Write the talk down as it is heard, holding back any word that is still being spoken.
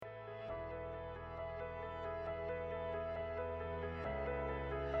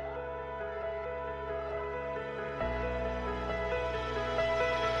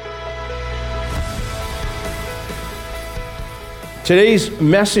Today's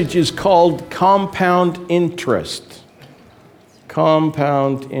message is called Compound Interest.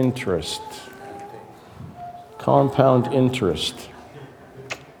 Compound interest. Compound interest.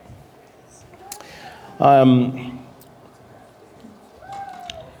 I've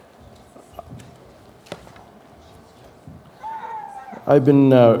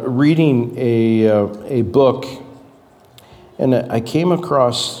been reading a book, and I came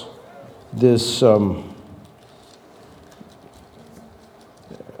across this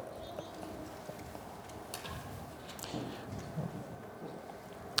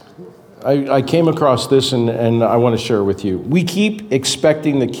I came across this, and I want to share it with you. We keep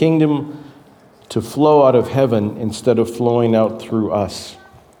expecting the kingdom to flow out of heaven instead of flowing out through us.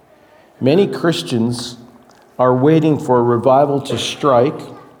 Many Christians are waiting for a revival to strike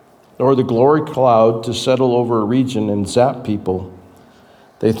or the glory cloud to settle over a region and zap people.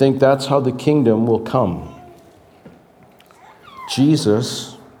 They think that's how the kingdom will come.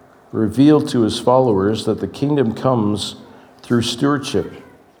 Jesus revealed to his followers that the kingdom comes through stewardship.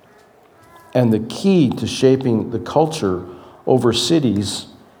 And the key to shaping the culture over cities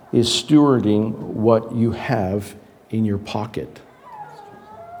is stewarding what you have in your pocket.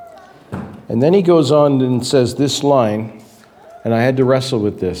 And then he goes on and says this line, and I had to wrestle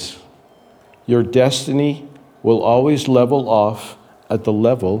with this. Your destiny will always level off at the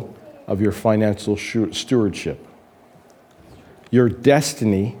level of your financial stewardship. Your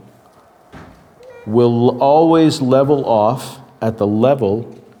destiny will always level off at the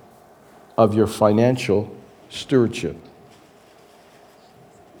level of your financial stewardship.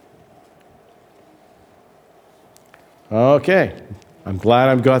 Okay, I'm glad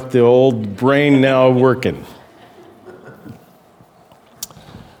I've got the old brain now working.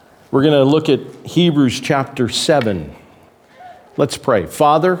 We're going to look at Hebrews chapter 7. Let's pray.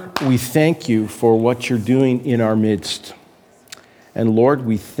 Father, we thank you for what you're doing in our midst. And Lord,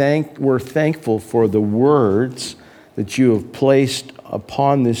 we're thankful for the words that you have placed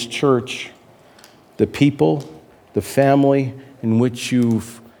upon this church, the people, the family in which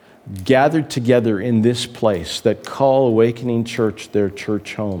you've gathered together in this place that call Awakening Church their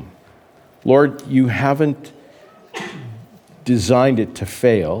church home. Lord, you haven't designed it to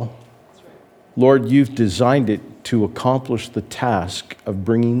fail. Lord, you've designed it to accomplish the task of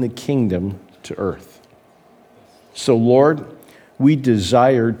bringing the kingdom to earth. So, Lord, we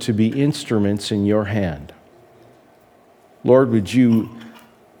desire to be instruments in your hand. Lord, would you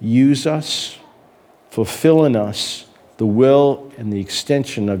use us, fulfill in us the will and the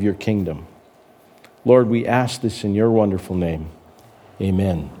extension of your kingdom. Lord, we ask this in your wonderful name.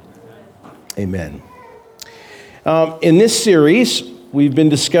 Amen. Amen. In this series, we've been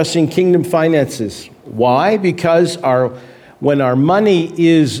discussing kingdom finances. Why? Because when our money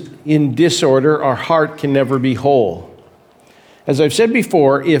is in disorder, our heart can never be whole. As I've said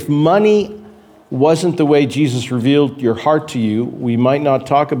before, if money wasn't the way Jesus revealed your heart to you, we might not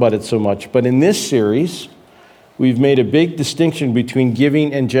talk about it so much. But in this series, we've made a big distinction between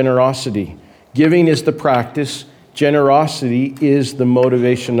giving and generosity. Giving is the practice. Generosity is the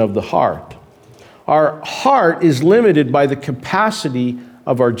motivation of the heart. Our heart is limited by the capacity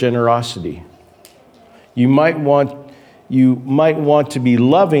of our generosity. You might want to be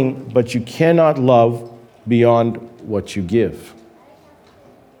loving, but you cannot love beyond what you give.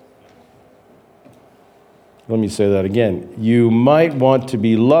 Let me say that again. You might want to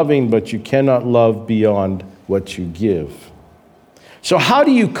be loving, but you cannot love beyond what you give. So how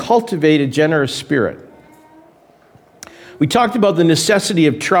do you cultivate a generous spirit? We talked about the necessity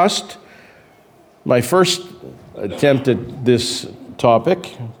of trust. My first attempt at this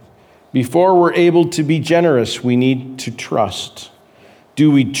topic. Before we're able to be generous, we need to trust.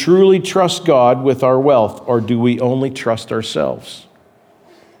 Do we truly trust God with our wealth, or do we only trust ourselves?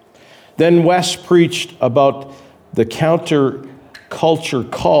 Then Wes preached about the counterculture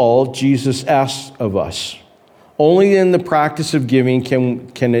call Jesus asks of us. Only in the practice of giving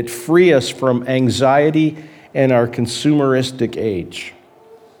can it free us from anxiety and our consumeristic age.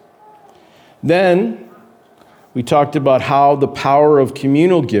 Then we talked about how the power of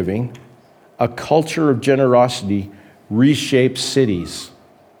communal giving, a culture of generosity, reshapes cities.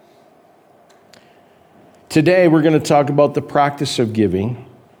 Today we're going to talk about the practice of giving.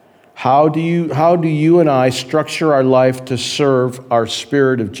 How do you and I structure our life to serve our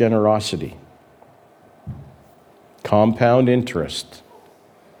spirit of generosity? Compound interest.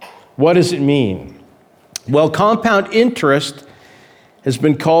 What does it mean? Well, compound interest has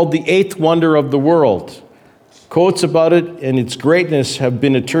been called the eighth wonder of the world. Quotes about it and its greatness have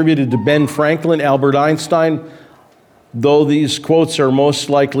been attributed to Ben Franklin, Albert Einstein, though these quotes are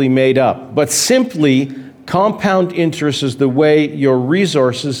most likely made up. But simply, Compound interest is the way your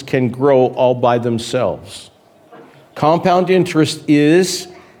resources can grow all by themselves. Compound interest is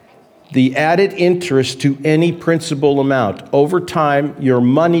the added interest to any principal amount. Over time, your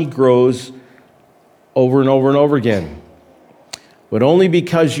money grows over and over and over again, but only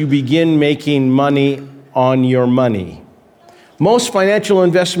because you begin making money on your money. Most financial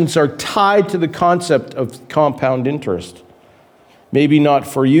investments are tied to the concept of compound interest. Maybe not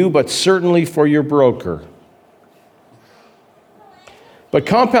for you, but certainly for your broker. But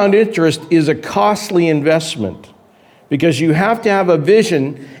compound interest is a costly investment because you have to have a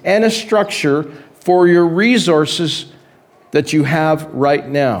vision and a structure for your resources that you have right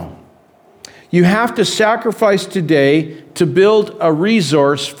now. You have to sacrifice today to build a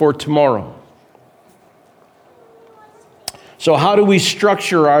resource for tomorrow. So how do we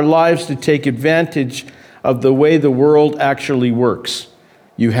structure our lives to take advantage of the way the world actually works?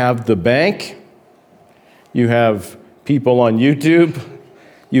 You have the bank, you have people on YouTube,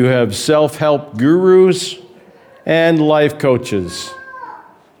 you have self-help gurus, and life coaches.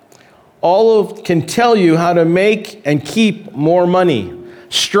 Can tell you how to make and keep more money.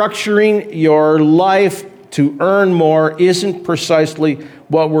 Structuring your life to earn more isn't precisely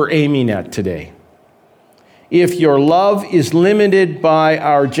what we're aiming at today. If your love is limited by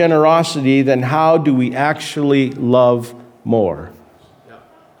our generosity, then how do we actually love more?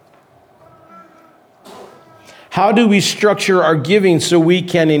 How do we structure our giving so we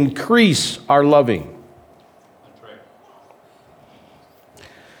can increase our loving?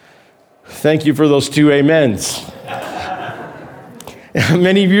 Thank you for those two amens.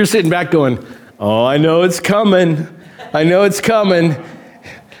 Many of you are sitting back going, oh, I know it's coming. I know it's coming.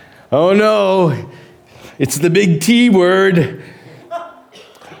 Oh no, it's the big T word.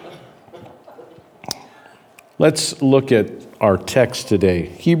 Let's look at our text today.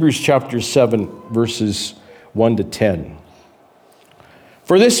 Hebrews chapter 7, verses 1 to 10.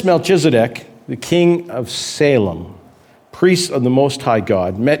 For this Melchizedek, the king of Salem, priest of the Most High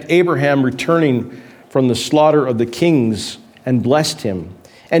God, met Abraham returning from the slaughter of the kings and blessed him.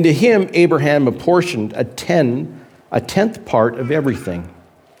 And to him Abraham apportioned a tenth part of everything.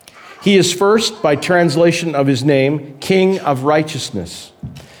 He is first, by translation of his name, King of Righteousness.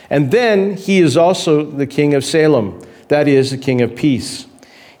 And then he is also the King of Salem, that is, the King of Peace.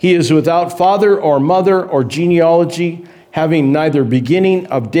 He is without father or mother or genealogy, having neither beginning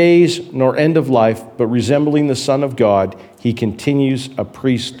of days nor end of life, but resembling the Son of God, he continues a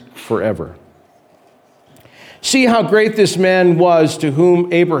priest forever. See how great this man was, to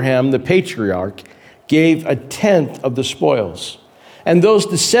whom Abraham, the patriarch, gave a tenth of the spoils. And those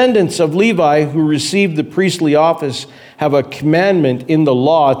descendants of Levi who received the priestly office have a commandment in the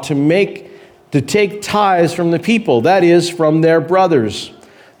law to take tithes from the people, that is, from their brothers,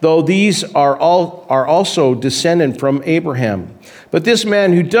 though these are also descended from Abraham. But this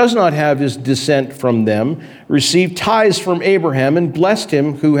man who does not have his descent from them received tithes from Abraham and blessed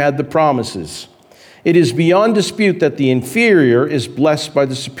him who had the promises. It is beyond dispute that the inferior is blessed by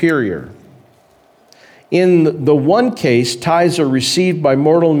the superior. In the one case, tithes are received by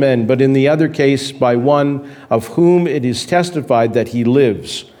mortal men, but in the other case, by one of whom it is testified that he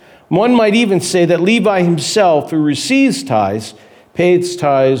lives. One might even say that Levi himself, who receives tithes, pays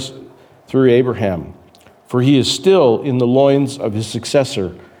tithes through Abraham, for he is still in the loins of his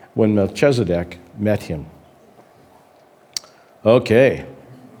successor when Melchizedek met him. Okay.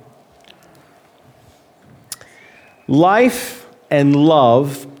 Life and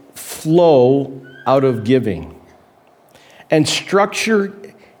love flow out of giving. And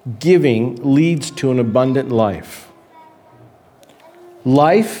structured giving leads to an abundant life.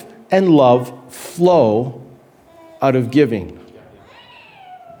 Life and love flow out of giving.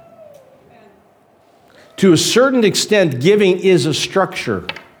 To a certain extent, giving is a structure.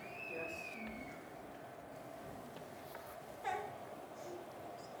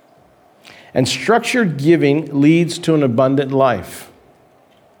 And structured giving leads to an abundant life.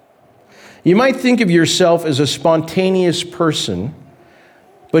 You might think of yourself as a spontaneous person,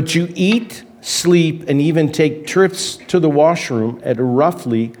 but you eat, sleep, and even take trips to the washroom at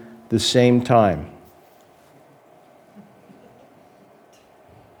roughly the same time.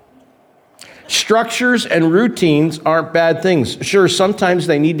 Structures and routines aren't bad things. Sure, sometimes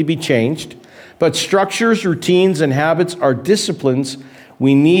they need to be changed, but structures, routines, and habits are disciplines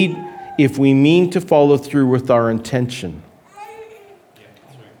we need if we mean to follow through with our intention.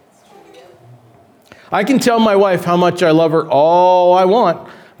 I can tell my wife how much I love her all I want,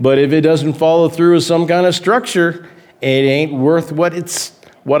 but if it doesn't follow through with some kind of structure, it ain't worth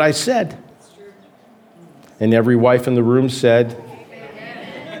what I said. And every wife in the room said,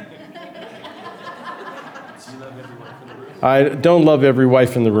 I don't love every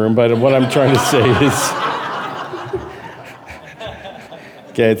wife in the room, but what I'm trying to say is,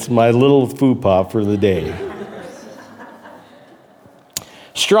 okay, it's my little fupa for the day.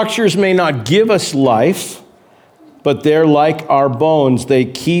 Structures may not give us life, but they're like our bones. They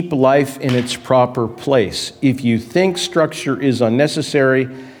keep life in its proper place. If you think structure is unnecessary,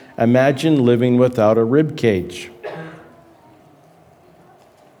 imagine living without a rib cage.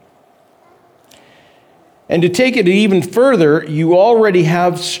 And to take it even further, you already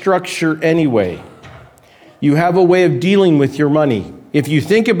have structure anyway. You have a way of dealing with your money. If you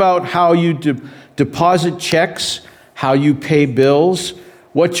think about how you deposit checks, how you pay bills,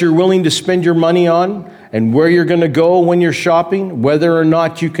 what you're willing to spend your money on, and where you're going to go when you're shopping, whether or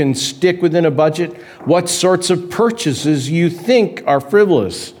not you can stick within a budget, what sorts of purchases you think are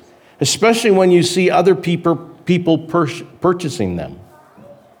frivolous, especially when you see other people purchasing them.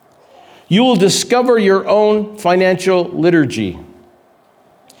 You will discover your own financial liturgy.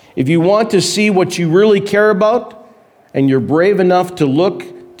 If you want to see what you really care about, and you're brave enough to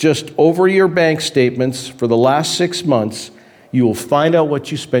look just over your bank statements for the last 6 months, you will find out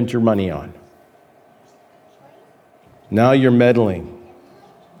what you spent your money on. Now you're meddling.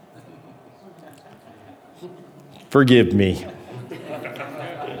 Forgive me.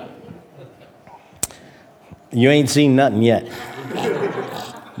 You ain't seen nothing yet.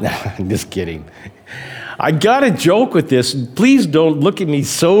 No, I'm just kidding. I got a joke with this. Please don't look at me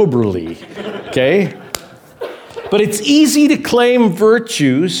soberly, okay? But it's easy to claim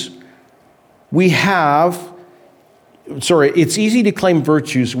virtues it's easy to claim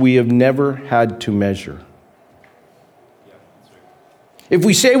virtues we have never had to measure. If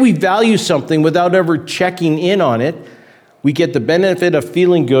we say we value something without ever checking in on it, we get the benefit of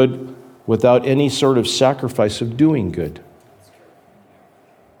feeling good without any sort of sacrifice of doing good.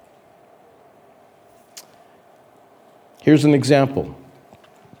 Here's an example.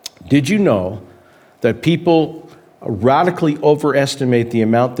 Did you know that people radically overestimate the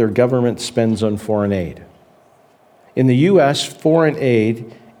amount their government spends on foreign aid? In the U.S., foreign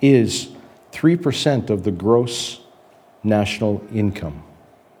aid is 3% of the gross national income.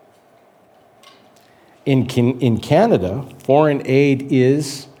 In Canada, foreign aid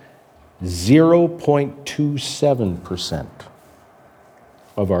is 0.27%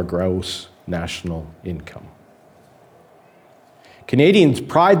 of our gross national income. Canadians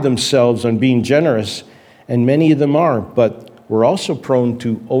pride themselves on being generous, and many of them are, but we're also prone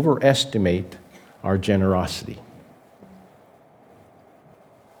to overestimate our generosity.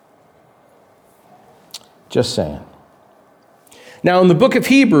 Just saying. Now, in the book of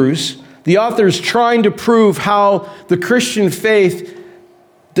Hebrews, the author is trying to prove how the Christian faith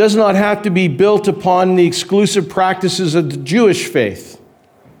does not have to be built upon the exclusive practices of the Jewish faith.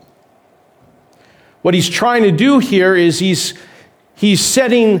 What he's trying to do here is he's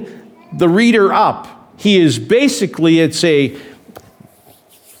setting the reader up. He is basically, it's a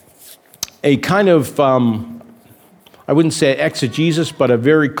kind of, I wouldn't say exegesis, but a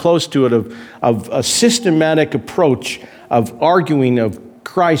very close to it of a systematic approach of arguing of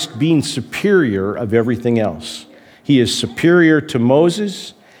Christ being superior of everything else. He is superior to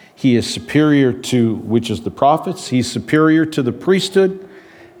Moses. He is superior to, which is the prophets. He's superior to the priesthood.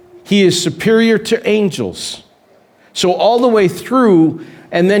 He is superior to angels. So all the way through,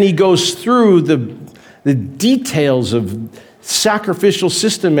 and then he goes through the details of sacrificial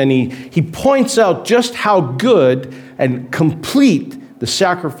system, and he points out just how good and complete the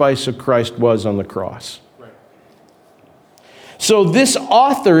sacrifice of Christ was on the cross. Right. So this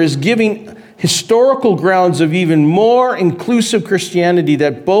author is giving historical grounds of even more inclusive Christianity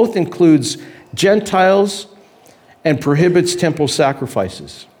that both includes Gentiles and prohibits temple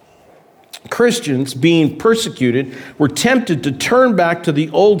sacrifices. Christians, being persecuted, were tempted to turn back to the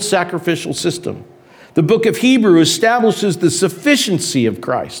old sacrificial system. The book of Hebrews establishes the sufficiency of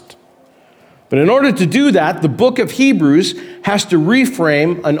Christ. But in order to do that, the book of Hebrews has to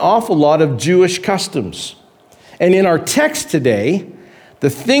reframe an awful lot of Jewish customs. And in our text today, the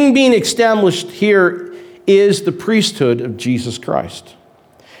thing being established here is the priesthood of Jesus Christ.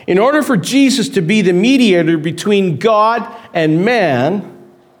 In order for Jesus to be the mediator between God and man,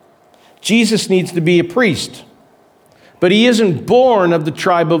 Jesus needs to be a priest. But he isn't born of the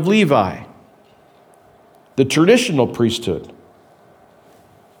tribe of Levi, the traditional priesthood.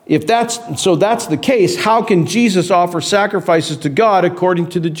 If that's the case, how can Jesus offer sacrifices to God according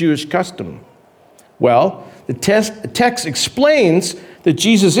to the Jewish custom? Well, the text explains that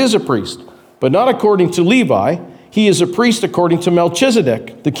Jesus is a priest, but not according to Levi. He is a priest according to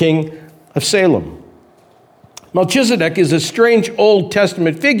Melchizedek, the king of Salem. Melchizedek is a strange Old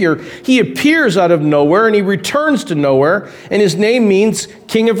Testament figure. He appears out of nowhere and he returns to nowhere, and his name means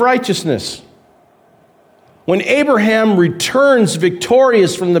King of Righteousness. When Abraham returns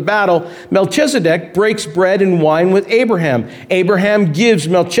victorious from the battle, Melchizedek breaks bread and wine with Abraham. Abraham gives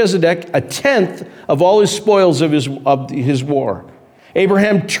Melchizedek a tenth of all his spoils of his war.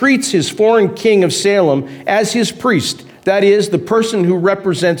 Abraham treats his foreign king of Salem as his priest, that is, the person who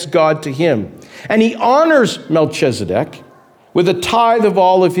represents God to him. And he honors Melchizedek with a tithe of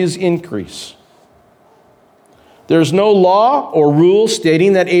all of his increase. There's no law or rule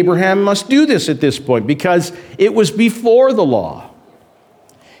stating that Abraham must do this at this point because it was before the law.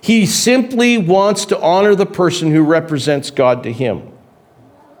 He simply wants to honor the person who represents God to him.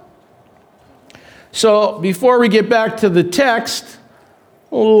 So before we get back to the text,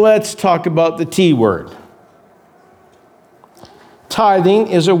 let's talk about the T word. Tithing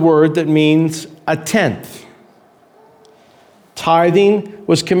is a word that means a tenth. Tithing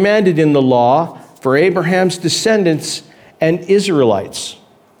was commanded in the law for Abraham's descendants and Israelites.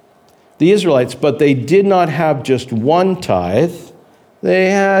 The Israelites, but they did not have just one tithe.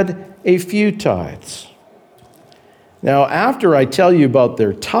 They had a few tithes. Now, after I tell you about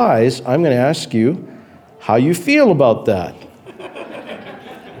their tithes, I'm going to ask you how you feel about that.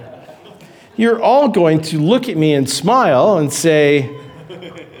 You're all going to look at me and smile and say,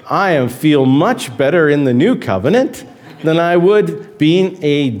 I feel much better in the new covenant than I would being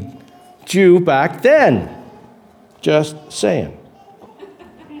a Jew back then. Just saying.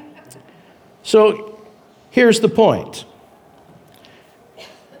 So here's the point.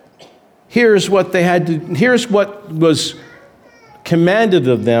 Here's what was commanded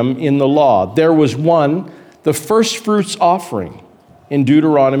of them in the law. There was one, the first fruits offering in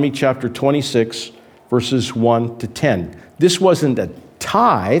Deuteronomy chapter 26, verses 1 to 10. This wasn't a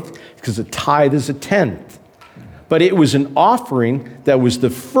tithe, because a tithe is a tenth. But it was an offering that was the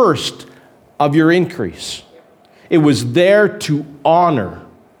first of your increase. It was there to honor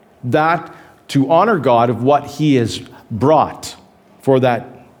God of what he has brought for that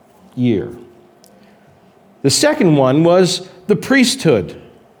year. The second one was the priesthood,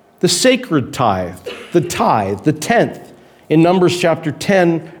 the sacred tithe, the tenth. In Numbers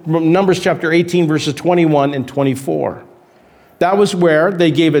chapter 18, verses 21 and 24. That was where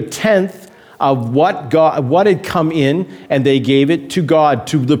they gave a tenth of what had come in, and they gave it to God,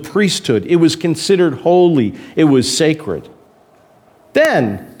 to the priesthood. It was considered holy. It was sacred.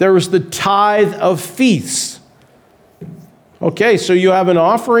 Then there was the tithe of feasts. Okay, so you have an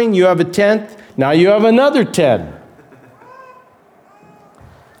offering, you have a tenth, now you have another 10.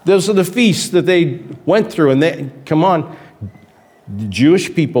 Those are the feasts that they went through, and the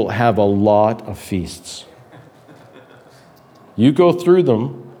Jewish people have a lot of feasts. You go through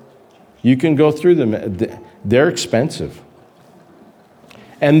them. You can go through them. They're expensive.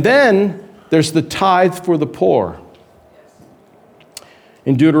 And then there's the tithe for the poor.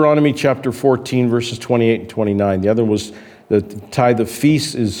 In Deuteronomy chapter 14, verses 28 and 29. The other was the tithe of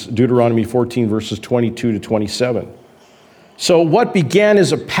feasts is Deuteronomy 14, verses 22 to 27. So what began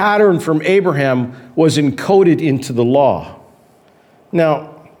as a pattern from Abraham was encoded into the law. Now,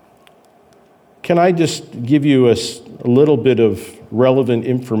 can I just give you a little bit of relevant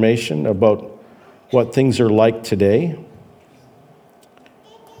information about what things are like today?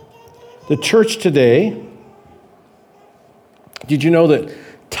 The church today, did you know that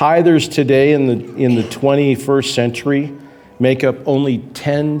tithers today in the 21st century make up only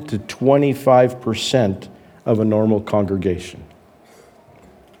 10 to 25% of a normal congregation?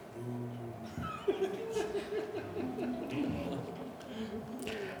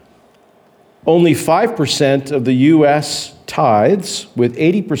 Only 5% of the U.S. tithes, with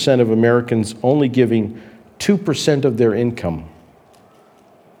 80% of Americans only giving 2% of their income.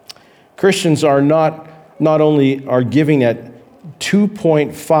 Christians are not only are giving at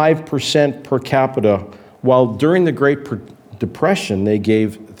 2.5% per capita, while during the Great Depression they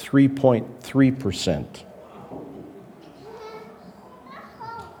gave 3.3%.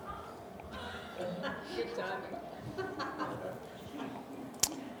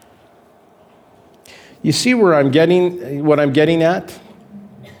 You see what I'm getting at?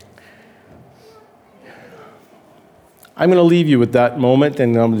 I'm going to leave you with that moment,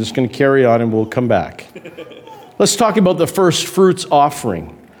 and I'm just going to carry on, and we'll come back. Let's talk about the first fruits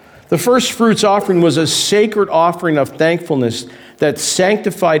offering. The first fruits offering was a sacred offering of thankfulness that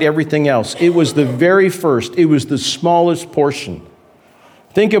sanctified everything else. It was the very first. It was the smallest portion.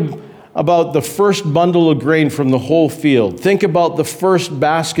 Think about the first bundle of grain from the whole field. Think about the first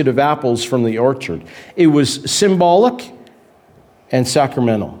basket of apples from the orchard. It was symbolic and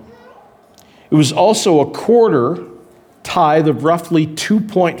sacramental. It was also a quarter tithe of roughly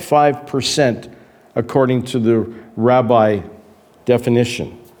 2.5%, according to the rabbi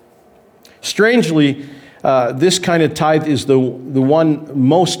definition. Strangely, this kind of tithe is the one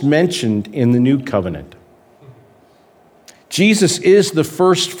most mentioned in the New Covenant. Jesus is the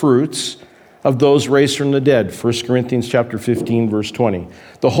first fruits of those raised from the dead, 1 Corinthians chapter 15, verse 20.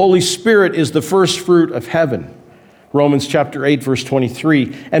 The Holy Spirit is the first fruit of heaven, Romans chapter 8, verse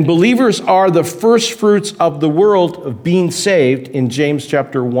 23. And believers are the first fruits of the world of being saved in James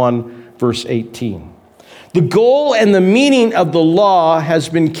chapter 1, verse 18. The goal and the meaning of the law has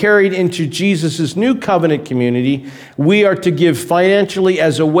been carried into Jesus' new covenant community. We are to give financially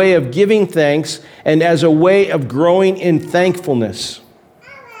as a way of giving thanks and as a way of growing in thankfulness.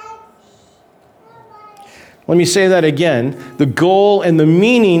 Let me say that again. The goal and the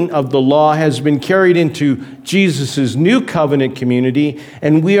meaning of the law has been carried into Jesus' new covenant community,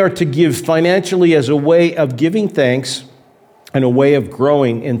 and we are to give financially as a way of giving thanks and a way of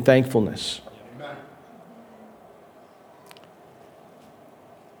growing in thankfulness.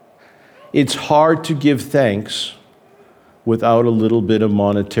 It's hard to give thanks without a little bit of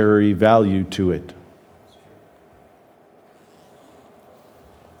monetary value to it.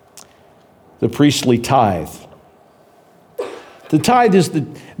 The priestly tithe. The tithe is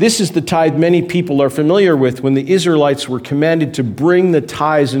the tithe many people are familiar with. When the Israelites were commanded to bring the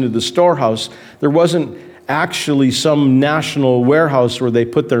tithes into the storehouse, there wasn't actually some national warehouse where they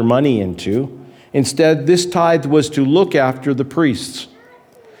put their money into. Instead, this tithe was to look after the priests.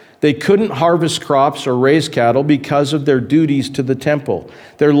 They couldn't harvest crops or raise cattle because of their duties to the temple.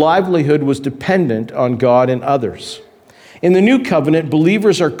 Their livelihood was dependent on God and others. In the new covenant,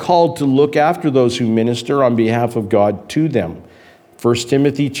 believers are called to look after those who minister on behalf of God to them. 1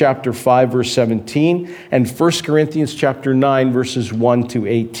 Timothy chapter 5, verse 17, and 1 Corinthians chapter 9, verses 1 to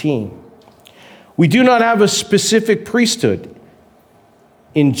 18. We do not have a specific priesthood.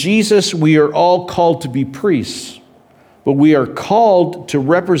 In Jesus, we are all called to be priests. But we are called to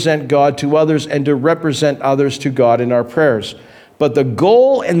represent God to others and to represent others to God in our prayers. But the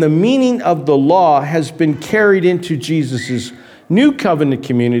goal and the meaning of the law has been carried into Jesus' new covenant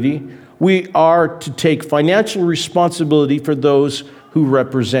community. We are to take financial responsibility for those who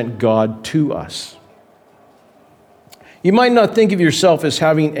represent God to us. You might not think of yourself as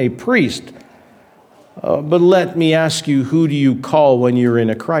having a priest, but let me ask you, who do you call when you're in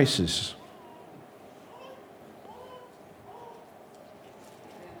a crisis?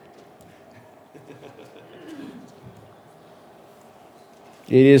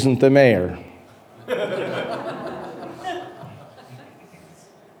 It isn't the mayor.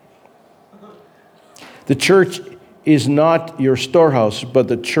 The church is not your storehouse, but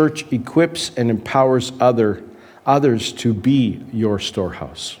the church equips and empowers others to be your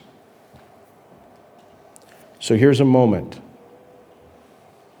storehouse. So here's a moment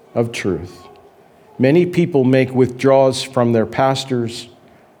of truth. Many people make withdrawals from their pastors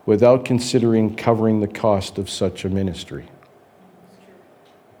without considering covering the cost of such a ministry.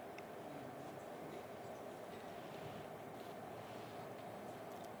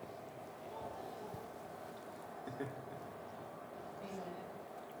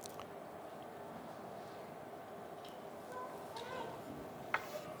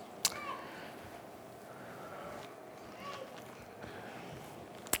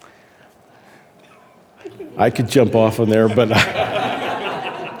 I could jump off on there, but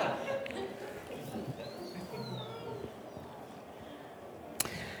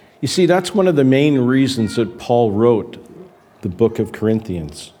you see, that's one of the main reasons that Paul wrote the book of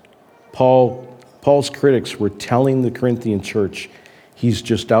Corinthians. Paul's critics were telling the Corinthian church, he's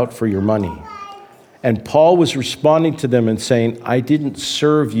just out for your money. And Paul was responding to them and saying, I didn't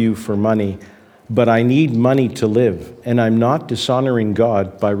serve you for money, but I need money to live, and I'm not dishonoring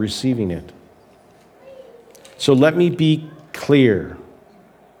God by receiving it. So let me be clear.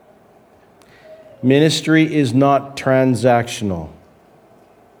 Ministry is not transactional.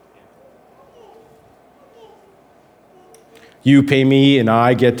 You pay me and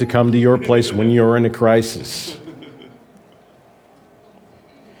I get to come to your place when you're in a crisis.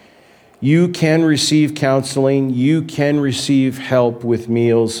 You can receive counseling. You can receive help with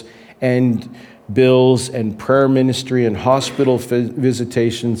meals and bills and prayer ministry and hospital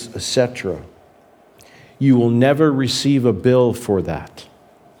visitations, etc. You will never receive a bill for that.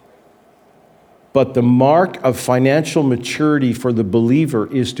 But the mark of financial maturity for the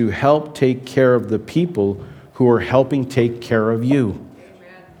believer is to help take care of the people who are helping take care of you.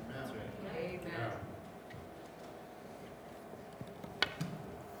 Amen.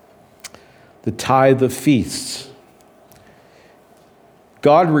 The tithe of feasts.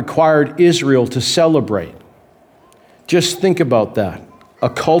 God required Israel to celebrate. Just think about that. A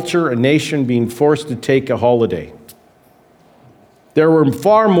culture, a nation being forced to take a holiday. There were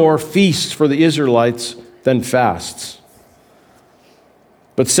far more feasts for the Israelites than fasts.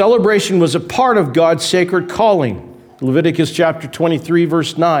 But celebration was a part of God's sacred calling. Leviticus chapter 23,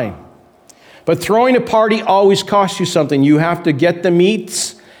 verse 9. But throwing a party always costs you something. You have to get the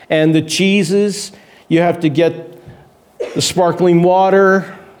meats and the cheeses. You have to get the sparkling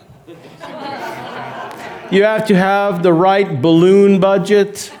water. You have to have the right balloon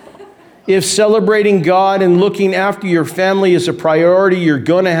budget. If celebrating God and looking after your family is a priority, you're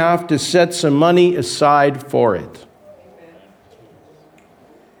going to have to set some money aside for it.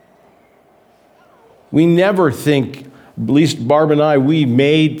 We never think, at least Barb and I, we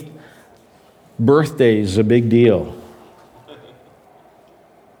made birthdays a big deal.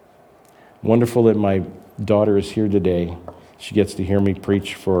 Wonderful that my daughter is here today. She gets to hear me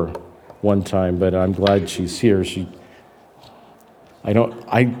preach for one time, but I'm glad she's here. I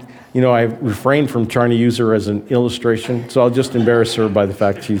refrained from trying to use her as an illustration, so I'll just embarrass her by the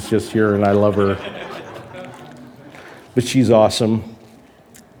fact she's just here and I love her. But she's awesome.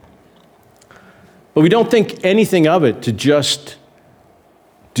 But we don't think anything of it to just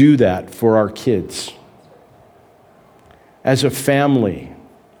do that for our kids. As a family,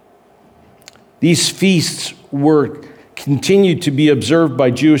 these feasts were continued to be observed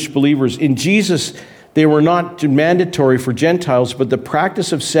by Jewish believers. In Jesus, they were not mandatory for Gentiles, but the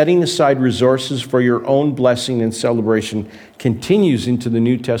practice of setting aside resources for your own blessing and celebration continues into the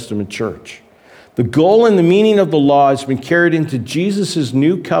New Testament church. The goal and the meaning of the law has been carried into Jesus'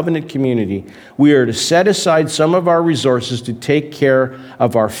 new covenant community. We are to set aside some of our resources to take care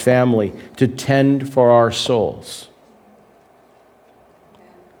of our family, to tend for our souls.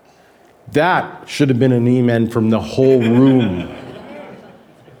 That should have been an amen from the whole room.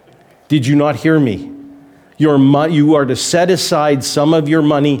 Did you not hear me? You are to set aside some of your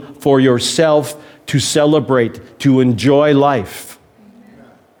money for yourself to celebrate, to enjoy life.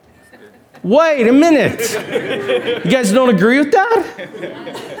 Wait a minute. You guys don't agree with that?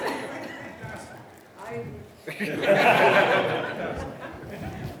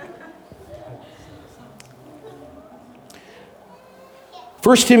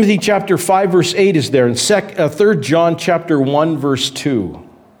 1 Timothy chapter 5, verse 8 is there, and 3 John chapter 1, verse 2.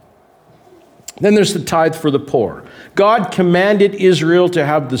 Then there's the tithe for the poor. God commanded Israel to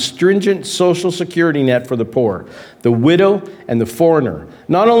have the stringent social security net for the poor, the widow, and the foreigner.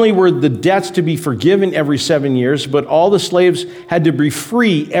 Not only were the debts to be forgiven every 7 years, but all the slaves had to be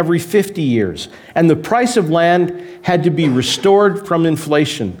free every 50 years. And the price of land had to be restored from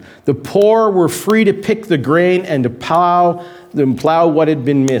inflation. The poor were free to pick the grain and to plow what had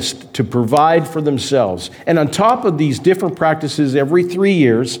been missed, to provide for themselves. And on top of these different practices, every 3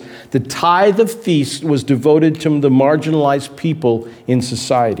 years, the tithe of feast was devoted to the marginalized people in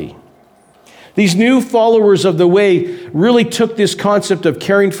society. These new followers of the way really took this concept of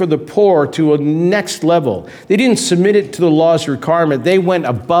caring for the poor to a next level. They didn't submit it to the law's requirement. They went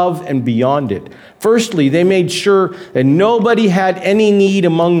above and beyond it. Firstly, they made sure that nobody had any need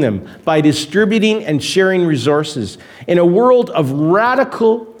among them by distributing and sharing resources. In a world of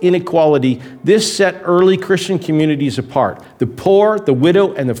radical inequality, this set early Christian communities apart. The poor, the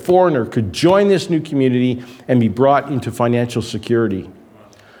widow, and the foreigner could join this new community and be brought into financial security.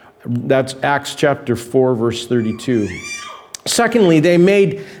 That's Acts chapter 4, verse 32. Secondly, they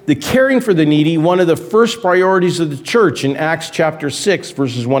made the caring for the needy one of the first priorities of the church in Acts chapter 6,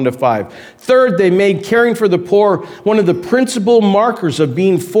 verses 1 to 5. Third, they made caring for the poor one of the principal markers of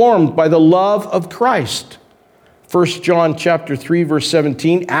being formed by the love of Christ. 1 John chapter 3, verse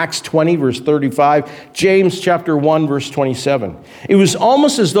 17, Acts 20, verse 35, James chapter 1, verse 27. It was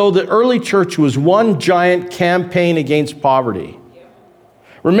almost as though the early church was one giant campaign against poverty.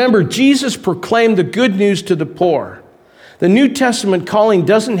 Remember, Jesus proclaimed the good news to the poor. The New Testament calling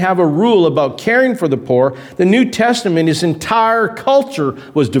doesn't have a rule about caring for the poor. The New Testament, its entire culture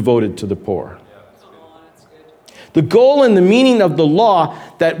was devoted to the poor. The goal and the meaning of the law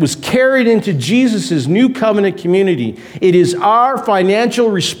that was carried into Jesus' new covenant community, it is our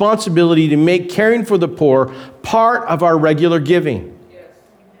financial responsibility to make caring for the poor part of our regular giving.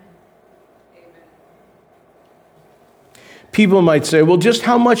 People might say, well, just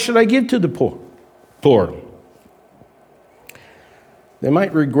how much should I give to the poor? They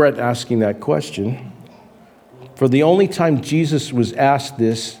might regret asking that question. For the only time Jesus was asked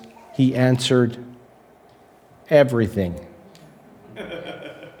this, he answered, everything.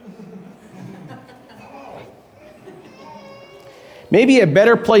 Maybe a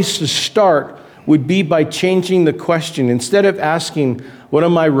better place to start would be by changing the question. Instead of asking, what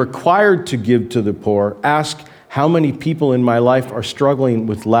am I required to give to the poor? Ask, how many people in my life are struggling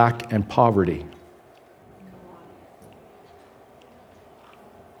with lack and poverty?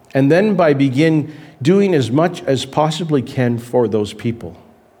 And then by begin doing as much as possibly can for those people.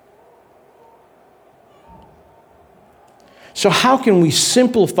 So how can we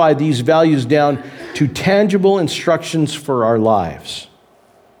simplify these values down to tangible instructions for our lives?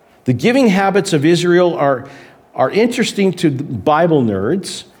 The giving habits of Israel are interesting to Bible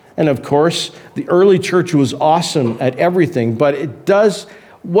nerds. And of course, the early church was awesome at everything, but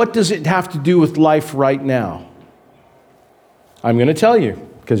what does it have to do with life right now? I'm going to tell you,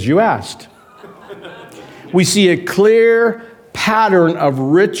 because you asked. We see a clear pattern of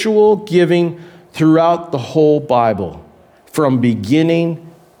ritual giving throughout the whole Bible, from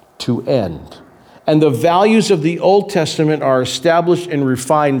beginning to end. And the values of the Old Testament are established and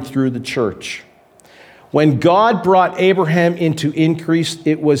refined through the church. When God brought Abraham into increase,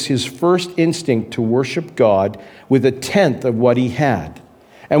 it was his first instinct to worship God with a tenth of what he had.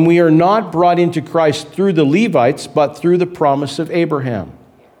 And we are not brought into Christ through the Levites, but through the promise of Abraham.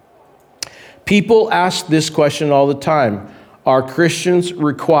 People ask this question all the time. Are Christians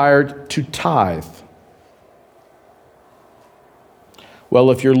required to tithe?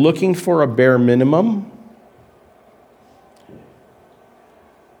 Well, if you're looking for a bare minimum,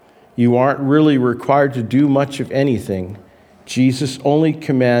 you aren't really required to do much of anything. Jesus' only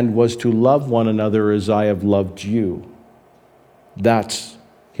command was to love one another as I have loved you. That's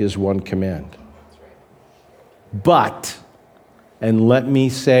his one command. But, and let me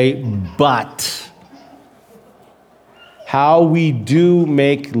say but, how we do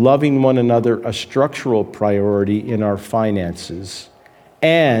make loving one another a structural priority in our finances.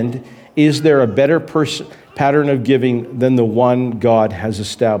 And is there a better pattern of giving than the one God has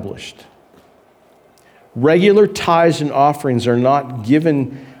established? Regular tithes and offerings are not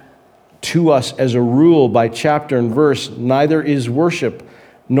given to us as a rule by chapter and verse. Neither is worship,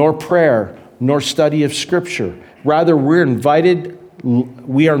 nor prayer, nor study of Scripture. Rather, we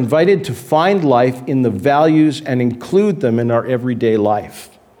are invited to find life in the values and include them in our everyday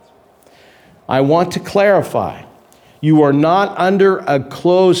life. I want to clarify. You are not under a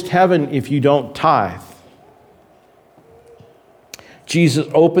closed heaven if you don't tithe. Jesus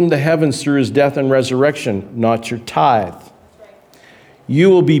opened the heavens through his death and resurrection, not your tithe. You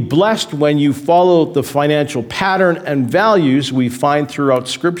will be blessed when you follow the financial pattern and values we find throughout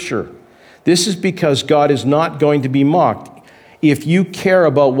Scripture. This is because God is not going to be mocked. If you care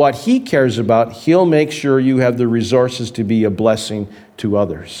about what he cares about, he'll make sure you have the resources to be a blessing to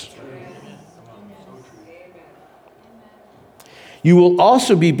others. You will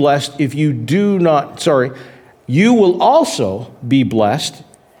also be blessed if you do not, you will also be blessed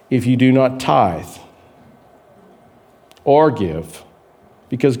if you do not tithe or give,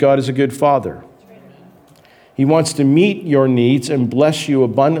 because God is a good Father. He wants to meet your needs and bless you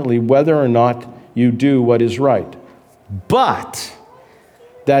abundantly whether or not you do what is right. But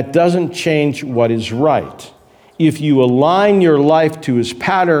that doesn't change what is right. If you align your life to his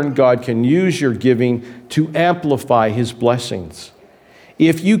pattern, God can use your giving to amplify his blessings.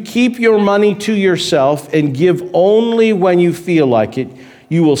 If you keep your money to yourself and give only when you feel like it,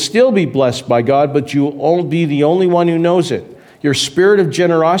 you will still be blessed by God, but you will be the only one who knows it. Your spirit of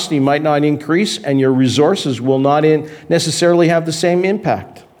generosity might not increase, and your resources will not necessarily have the same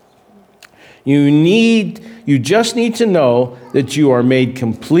impact. You just need to know that you are made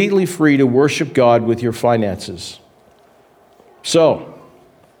completely free to worship God with your finances. So,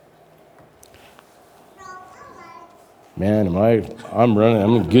 man, I'm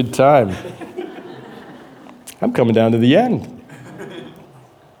having a good time. I'm coming down to the end.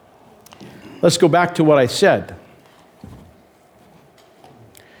 Let's go back to what I said.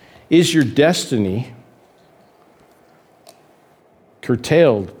 Is your destiny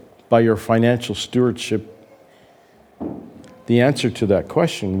curtailed by your financial stewardship? The answer to that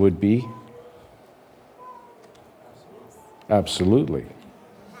question would be absolutely.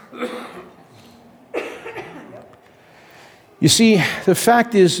 You see, the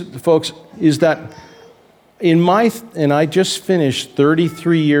fact is, folks, is that and I just finished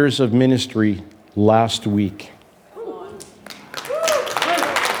 33 years of ministry last week.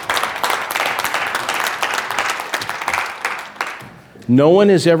 No one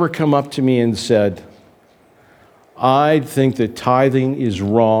has ever come up to me and said, I think that tithing is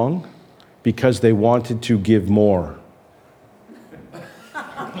wrong because they wanted to give more.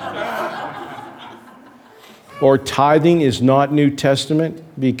 Or tithing is not New Testament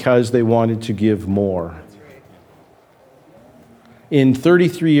because they wanted to give more. In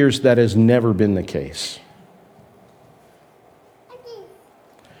 33 years, that has never been the case.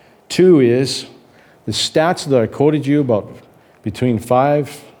 2 is the stats that I quoted you about between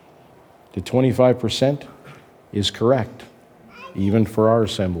 5 to 25% is correct, even for our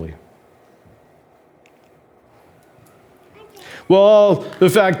assembly. Well, the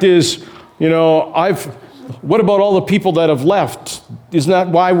fact is, what about all the people that have left? Isn't that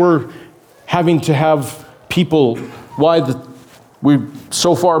why we're having to have people, we're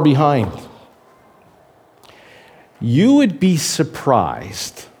so far behind? You would be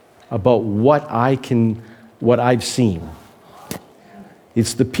surprised about what I've seen.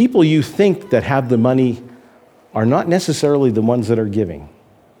 It's the people you think that have the money are not necessarily the ones that are giving.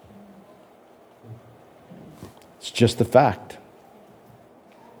 It's just a fact.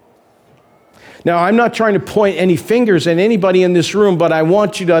 Now, I'm not trying to point any fingers at anybody in this room, but I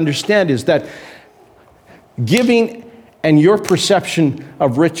want you to understand is that giving and your perception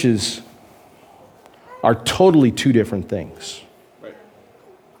of riches are totally two different things. Right.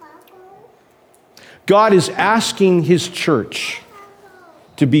 God is asking His church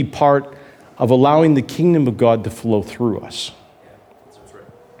to be part of allowing the kingdom of God to flow through us.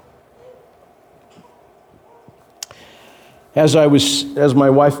 As my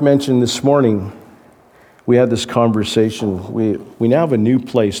wife mentioned this morning, we had this conversation. We now have a new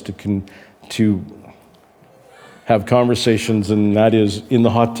place to have conversations, and that is in the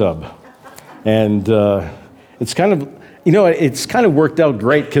hot tub. And it's kind of worked out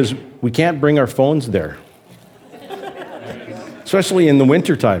great because we can't bring our phones there, especially in the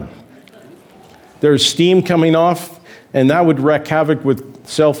wintertime. There's steam coming off, and that would wreak havoc with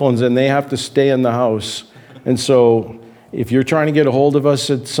cell phones, and they have to stay in the house. And so if you're trying to get a hold of us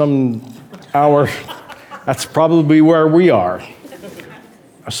at some hour, that's probably where we are,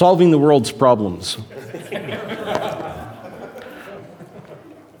 solving the world's problems.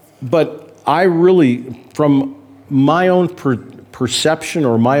 But I really, from my own perception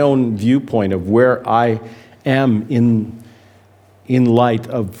or my own viewpoint of where I am in light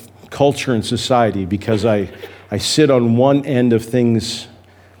of culture and society, because I sit on one end of things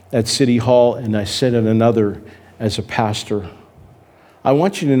at City Hall and I sit at another as a pastor, I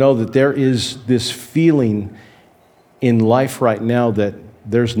want you to know that there is this feeling in life right now that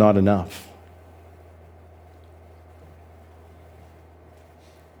there's not enough.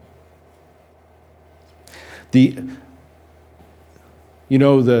 The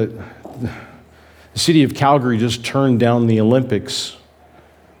city of Calgary just turned down the Olympics.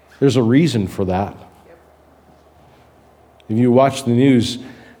 There's a reason for that. If you watch the news,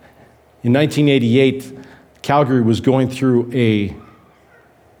 in 1988, Calgary was going through a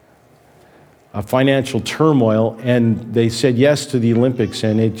financial turmoil, and they said yes to the Olympics,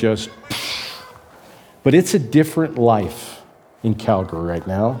 and it just... But it's a different life in Calgary right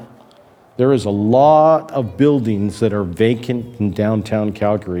now. There is a lot of buildings that are vacant in downtown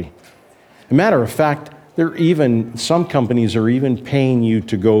Calgary. As a matter of fact, some companies are even paying you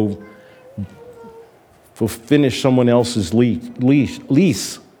to go finish someone else's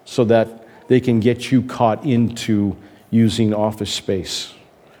lease so that they can get you caught into using office space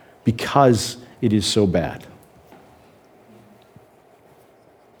because it is so bad.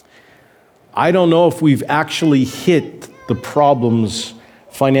 I don't know if we've actually hit the problems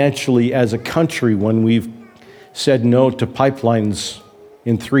financially as a country when we've said no to pipelines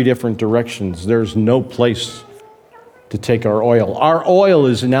in 3 different directions. There's no place to take our oil. Our oil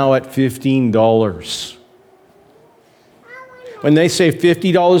is now at $15. When they say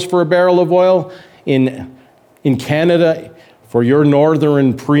 $50 for a barrel of oil, in Canada, for your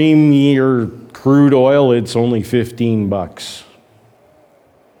northern premier crude oil, it's only $15.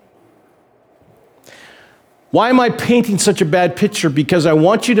 Why am I painting such a bad picture? Because I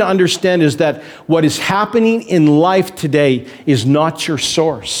want you to understand is that what is happening in life today is not your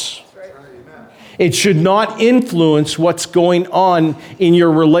source. It should not influence what's going on in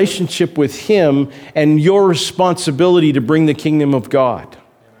your relationship with Him and your responsibility to bring the kingdom of God.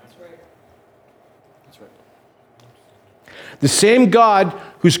 The same God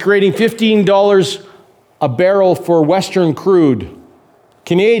who's creating $15 a barrel for Western crude,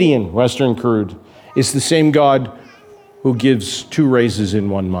 Canadian Western crude, is the same God who gives 2 raises in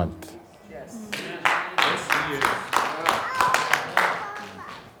 1 month.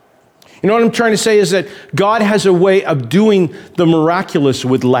 You know what I'm trying to say is that God has a way of doing the miraculous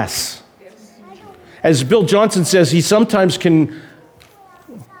with less. As Bill Johnson says, he sometimes can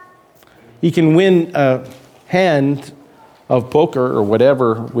win a hand of poker or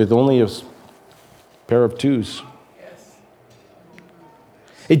whatever with only a pair of 2s.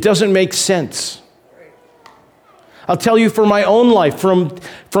 It doesn't make sense. I'll tell you for my own life, from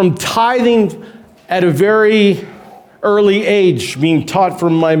tithing at a very early age, being taught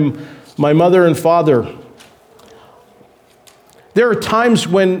from my mother and father. There are times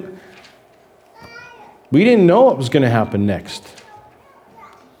when we didn't know what was going to happen next.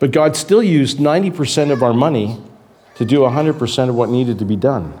 But God still used 90% of our money to do 100% of what needed to be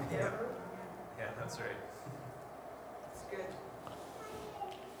done. Yeah, that's right. That's good.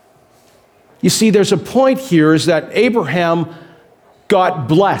 You see, there's a point here is that Abraham got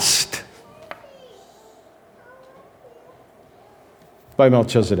blessed by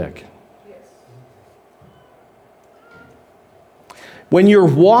Melchizedek. When you're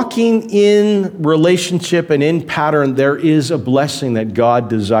walking in relationship and in pattern, there is a blessing that God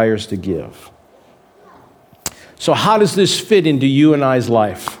desires to give. So how does this fit into you and I's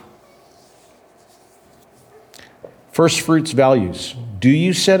life? First fruits values. Do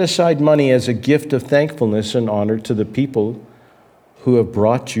you set aside money as a gift of thankfulness and honor to the people who have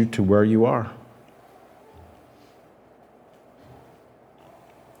brought you to where you are?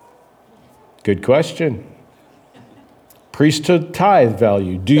 Good question. Priesthood tithe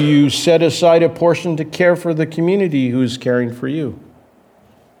value. Do you set aside a portion to care for the community who is caring for you?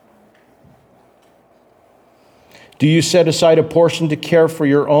 Do you set aside a portion to care for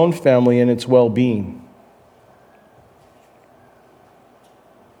your own family and its well-being?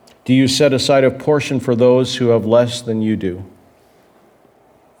 Do you set aside a portion for those who have less than you do?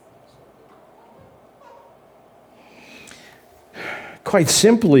 Quite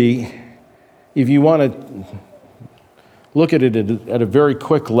simply, if you want to look at it at a very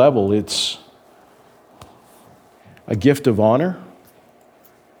quick level, it's a gift of honor,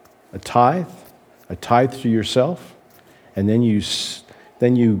 a tithe to yourself, and then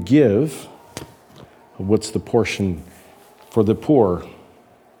you give. What's the portion for the poor?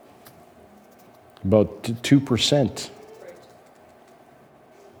 About 2%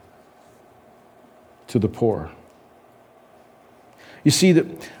 to the poor. You see, that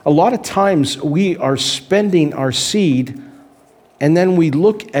a lot of times we are spending our seed and then we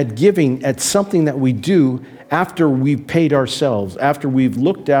look at giving at something that we do after we've paid ourselves, after we've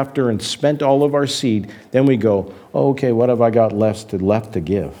looked after and spent all of our seed, then we go, oh, okay, what have I got left to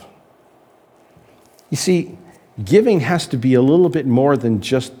give? You see, giving has to be a little bit more than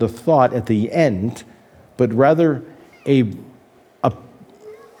just the thought at the end, but rather a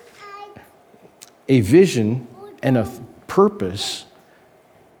vision and a purpose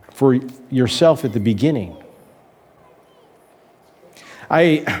for yourself at the beginning.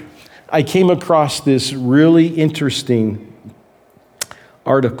 I came across this really interesting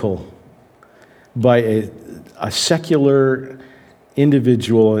article by a secular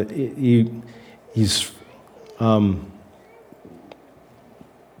individual. It's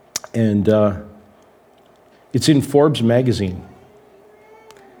in Forbes magazine.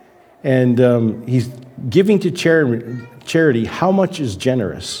 And he's giving to charity, how much is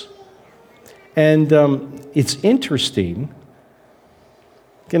generous? And it's interesting.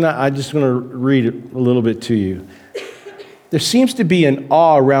 I just want to read it a little bit to you. There seems to be an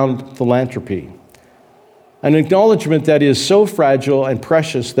awe around philanthropy, an acknowledgement that is so fragile and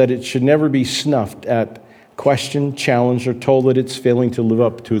precious that it should never be snuffed at, questioned, challenged, or told that it's failing to live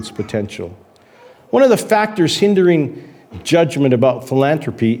up to its potential. One of the factors hindering judgment about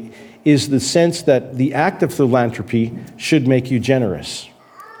philanthropy is the sense that the act of philanthropy should make you generous.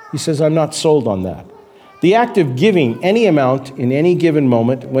 He says, I'm not sold on that. The act of giving any amount in any given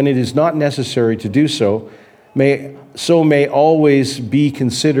moment when it is not necessary to do so may always be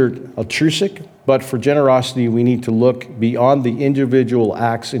considered altruistic, but for generosity we need to look beyond the individual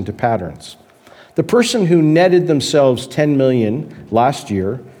acts into patterns. The person who netted themselves $10 million last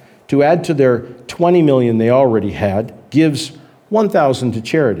year to add to their $20 million they already had gives $1,000 to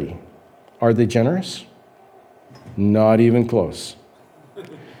charity. Are they generous? Not even close.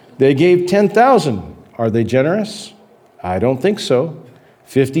 They gave $10,000. Are they generous? I don't think so.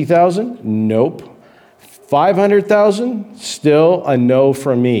 $50,000? Nope. $500,000? Still a no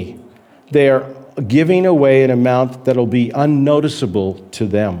from me. They are giving away an amount that'll be unnoticeable to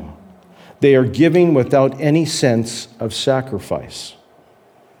them. They are giving without any sense of sacrifice.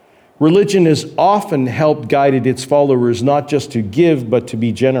 Religion has often helped guide its followers not just to give, but to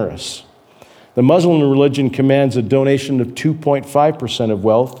be generous. The Muslim religion commands a donation of 2.5% of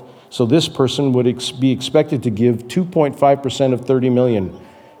wealth, so this person would be expected to give 2.5% of 30 million,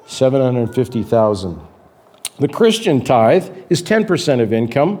 750,000. The Christian tithe is 10% of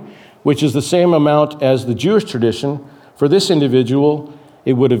income, which is the same amount as the Jewish tradition. For this individual,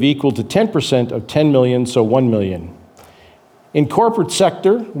 it would have equaled to 10% of 10 million, so 1 million. In corporate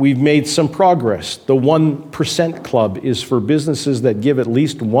sector, we've made some progress. The 1% Club is for businesses that give at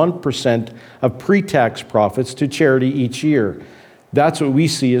least 1% of pre-tax profits to charity each year. That's what we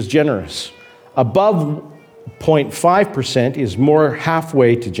see as generous. Above 0.5% is more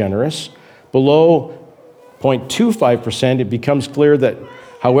halfway to generous. Below 0.25%, it becomes clear that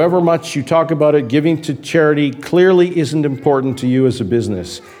however much you talk about it, giving to charity clearly isn't important to you as a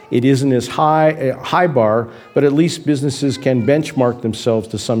business. It isn't as high bar, but at least businesses can benchmark themselves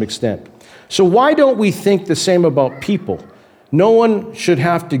to some extent. So why don't we think the same about people? No one should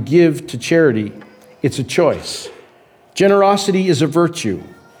have to give to charity. It's a choice. Generosity is a virtue.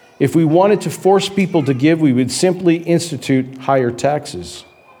 If we wanted to force people to give, we would simply institute higher taxes.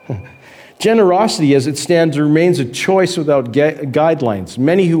 Generosity, as it stands, remains a choice without guidelines.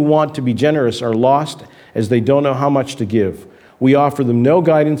 Many who want to be generous are lost as they don't know how much to give. We offer them no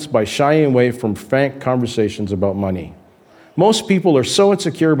guidance by shying away from frank conversations about money. Most people are so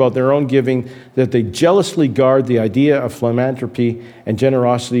insecure about their own giving that they jealously guard the idea of philanthropy, and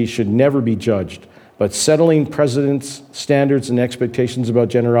generosity should never be judged. But settling precedents, standards, and expectations about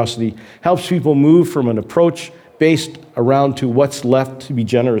generosity helps people move from an approach based around to what's left to be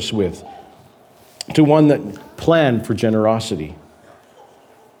generous with, to one that planned for generosity.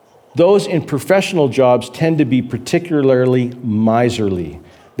 Those in professional jobs tend to be particularly miserly.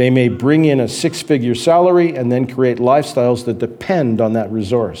 They may bring in a six-figure salary and then create lifestyles that depend on that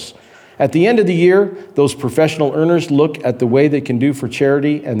resource. At the end of the year, those professional earners look at the way they can do for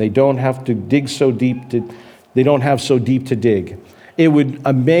charity, and they don't have so deep to dig. It would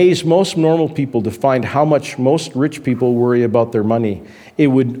amaze most normal people to find how much most rich people worry about their money. It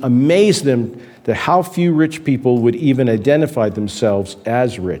would amaze them to how few rich people would even identify themselves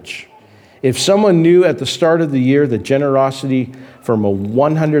as rich. If someone knew at the start of the year that generosity from a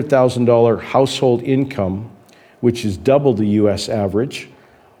 $100,000 household income, which is double the U.S. average,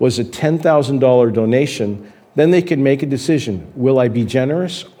 was a $10,000 donation, then they could make a decision. Will I be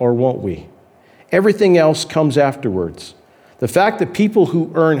generous or won't we? Everything else comes afterwards. The fact that people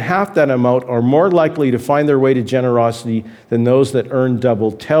who earn half that amount are more likely to find their way to generosity than those that earn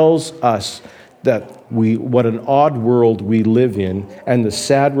double tells us that what an odd world we live in and the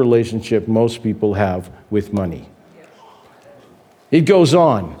sad relationship most people have with money. It goes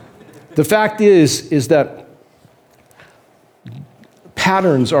on. The fact is that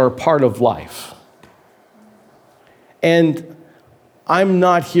patterns are a part of life. And I'm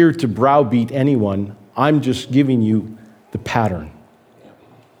not here to browbeat anyone. I'm just giving you the pattern.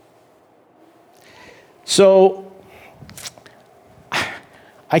 So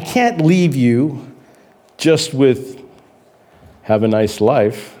I can't leave you just with have a nice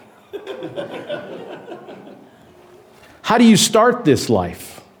life. How do you start this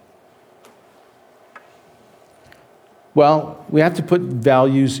life? Well, we have to put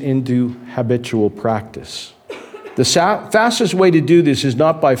values into habitual practice. The fastest way to do this is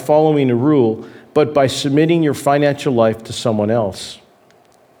not by following a rule, but by submitting your financial life to someone else.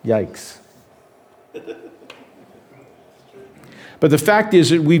 Yikes. But the fact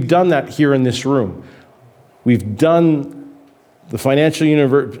is that we've done that here in this room. We've done the financial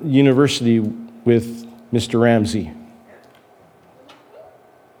university with Mr. Ramsey.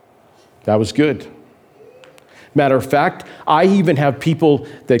 That was good. Matter of fact, I even have people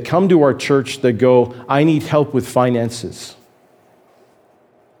that come to our church that go, I need help with finances.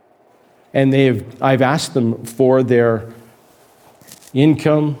 And I've asked them for their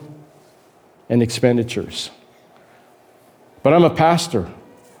income and expenditures. But I'm a pastor.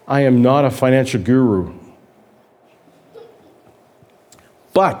 I am not a financial guru.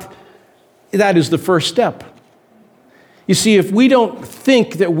 But that is the first step. You see, if we don't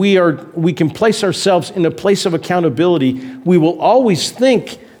think that we can place ourselves in a place of accountability, we will always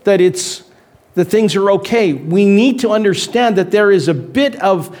think that things are okay. We need to understand that there is a bit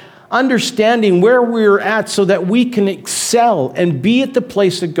of understanding where we're at so that we can excel and be at the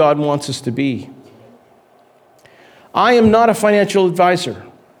place that God wants us to be. I am not a financial advisor.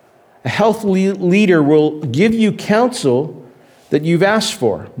 A health leader will give you counsel that you've asked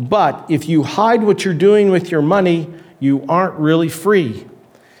for. But if you hide what you're doing with your money, you aren't really free.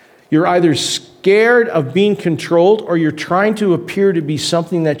 You're either scared of being controlled or you're trying to appear to be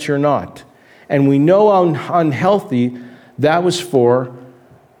something that you're not. And we know how unhealthy that was for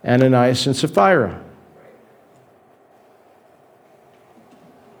Ananias and Sapphira.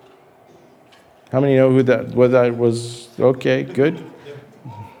 How many know what that was? Okay, good.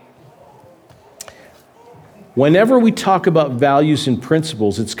 Whenever we talk about values and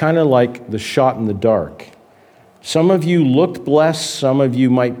principles, it's kind of like the shot in the dark. Some of you looked blessed, some of you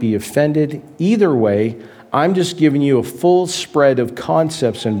might be offended. Either way, I'm just giving you a full spread of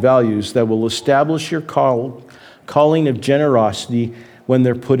concepts and values that will establish your calling of generosity when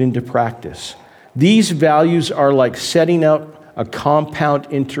they're put into practice. These values are like setting up a compound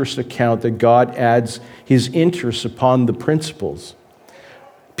interest account that God adds his interest upon the principles.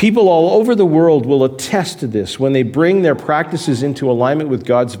 People all over the world will attest to this. When they bring their practices into alignment with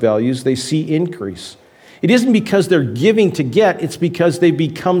God's values, they see increase. It isn't because they're giving to get, it's because they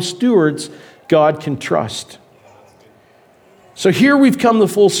become stewards God can trust. So here we've come the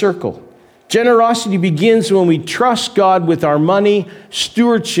full circle. Generosity begins when we trust God with our money.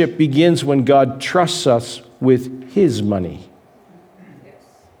 Stewardship begins when God trusts us with his money.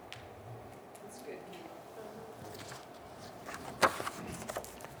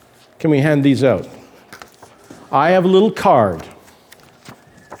 Can we hand these out? I have a little card.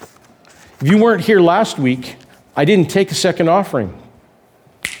 If you weren't here last week, I didn't take a second offering.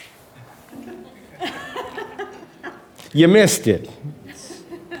 You missed it.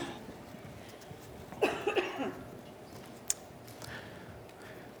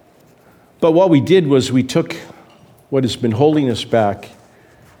 But what we did was we took what has been holding us back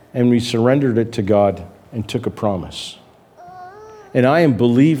and we surrendered it to God and took a promise. And I am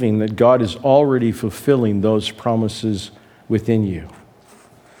believing that God is already fulfilling those promises within you.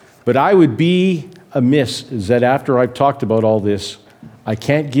 But I would be amiss is that after I've talked about all this, I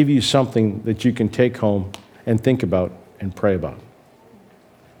can't give you something that you can take home and think about and pray about.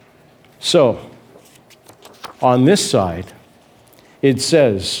 So, on this side, it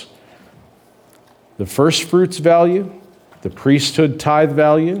says the first fruits value, the priesthood tithe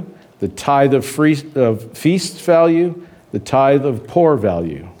value, the tithe of feast value, the tithe of poor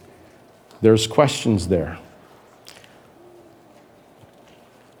value. There's questions there.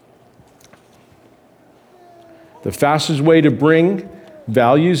 The fastest way to bring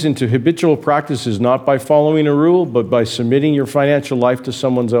values into habitual practice is not by following a rule, but by submitting your financial life to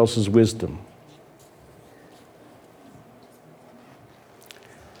someone else's wisdom.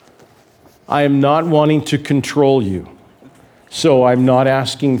 I am not wanting to control you, so I'm not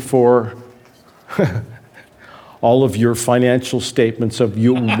asking for all of your financial statements of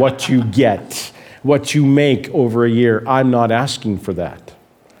what you get, what you make over a year. I'm not asking for that.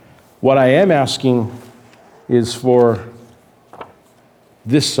 What I am asking is for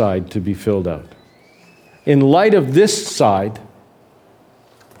this side to be filled out. In light of this side,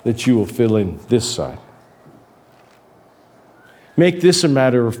 that you will fill in this side. Make this a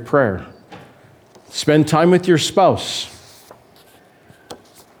matter of prayer. Spend time with your spouse.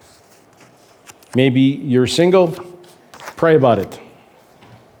 Maybe you're single, pray about it.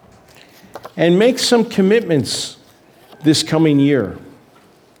 And make some commitments this coming year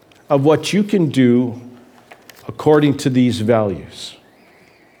of what you can do according to these values.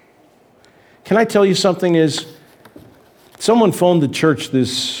 Can I tell you something is, someone phoned the church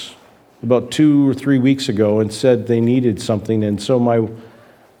this about 2 or 3 weeks ago and said they needed something, and so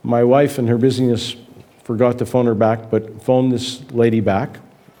my wife and her busyness forgot to phone her back, but phoned this lady back.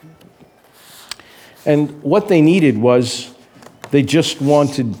 And what they needed was they just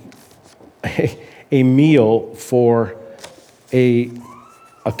wanted a meal for a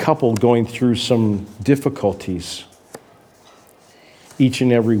couple going through some difficulties each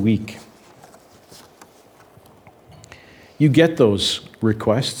and every week. You get those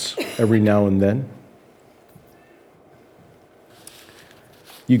requests every now and then.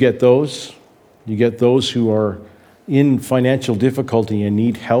 You get those. You get those who are in financial difficulty and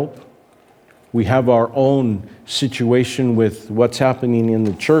need help. We have our own situation with what's happening in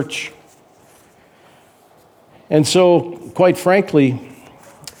the church. And so, quite frankly,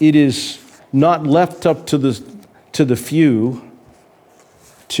 it is not left up to the few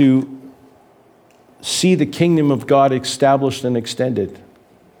to see the kingdom of God established and extended.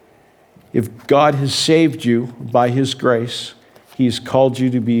 If God has saved you by his grace, he's called you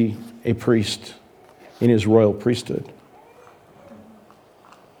to be a priest in his royal priesthood.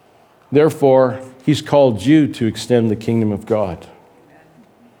 Therefore, he's called you to extend the kingdom of God.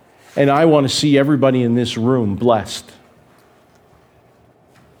 And I want to see everybody in this room blessed.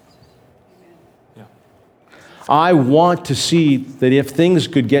 Yeah. I want to see that if things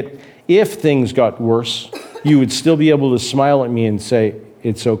got worse, you would still be able to smile at me and say,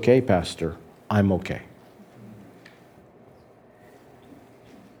 "It's okay, Pastor, I'm okay."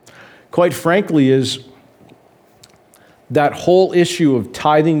 Quite frankly, is that whole issue of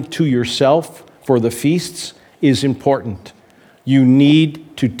tithing to yourself for the feasts is important. You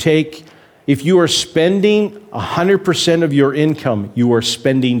need to take, if you are spending 100% of your income, you are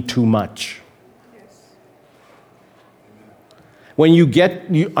spending too much. When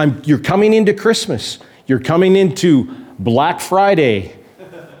you're coming into Christmas, You're coming into Black Friday,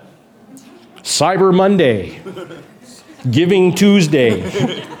 Cyber Monday, Giving Tuesday.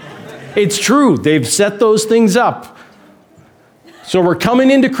 It's true. They've set those things up. So we're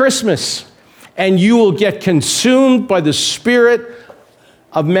coming into Christmas, and you will get consumed by the spirit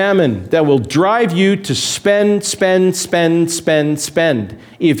of mammon that will drive you to spend, spend, spend, spend, spend.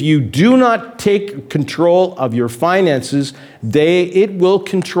 If you do not take control of your finances, it will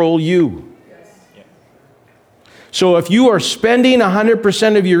control you. So if you are spending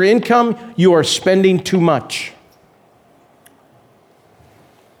 100% of your income, you are spending too much.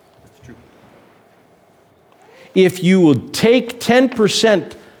 If you will take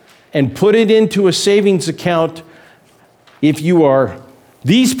 10% and put it into a savings account, if you are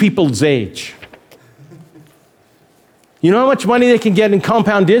these people's age, you know how much money they can get in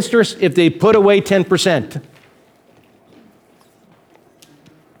compound interest if they put away 10%?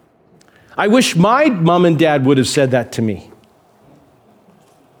 I wish my mom and dad would have said that to me.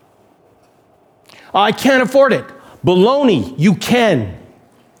 I can't afford it. Baloney, you can.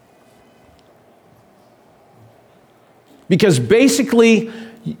 Because basically,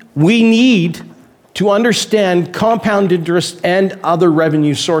 we need to understand compound interest and other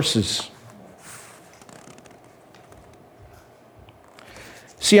revenue sources.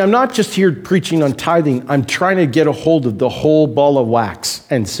 See, I'm not just here preaching on tithing. I'm trying to get a hold of the whole ball of wax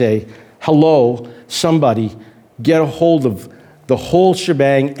and say, hello, somebody, get a hold of the whole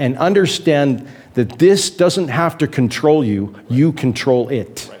shebang and understand that this doesn't have to control you. You control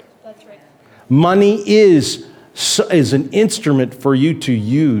it. Right. That's right. Money is an instrument for you to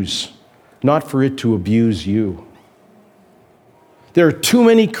use, not for it to abuse you. There are too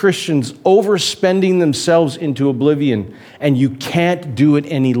many Christians overspending themselves into oblivion, and you can't do it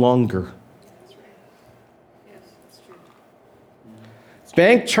any longer. That's right. Yes, that's true.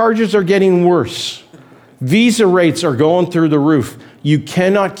 Bank charges are getting worse. Visa rates are going through the roof. You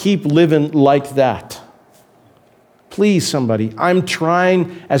cannot keep living like that. Please, somebody, I'm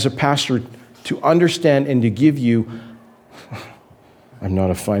trying as a pastor to understand and to give you, I'm not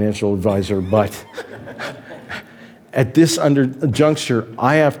a financial advisor, but at this juncture,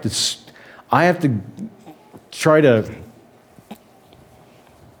 I have to try to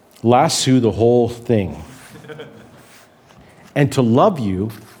lasso the whole thing and to love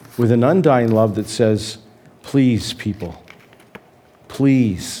you with an undying love that says, please, people,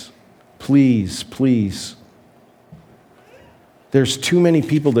 please, please, please. There's too many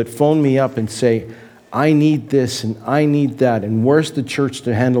people that phone me up and say, I need this and I need that, and where's the church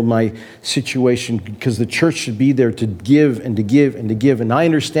to handle my situation? Because the church should be there to give and to give and to give, and I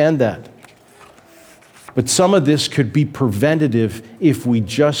understand that. But some of this could be preventative if we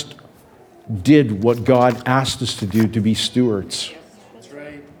just did what God asked us to do, to be stewards. That's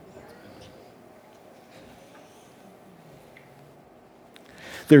right.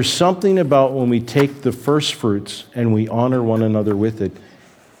 There's something about when we take the first fruits and we honor one another with it,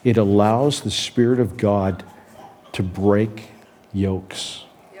 it allows the Spirit of God to break yokes.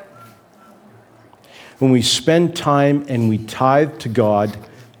 Yep. When we spend time and we tithe to God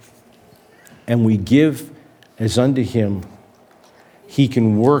and we give as unto Him, He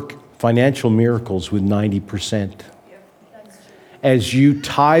can work financial miracles with 90%. Yep. That's true. As you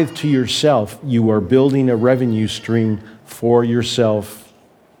tithe to yourself, you are building a revenue stream for yourself.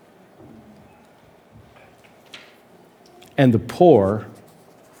 And the poor,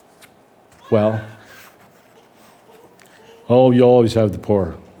 well, oh, you always have the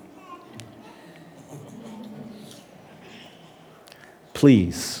poor.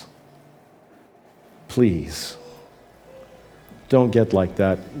 Please, please, don't get like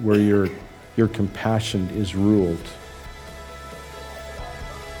that where your compassion is ruled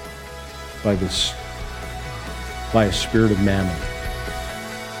by a spirit of mammon.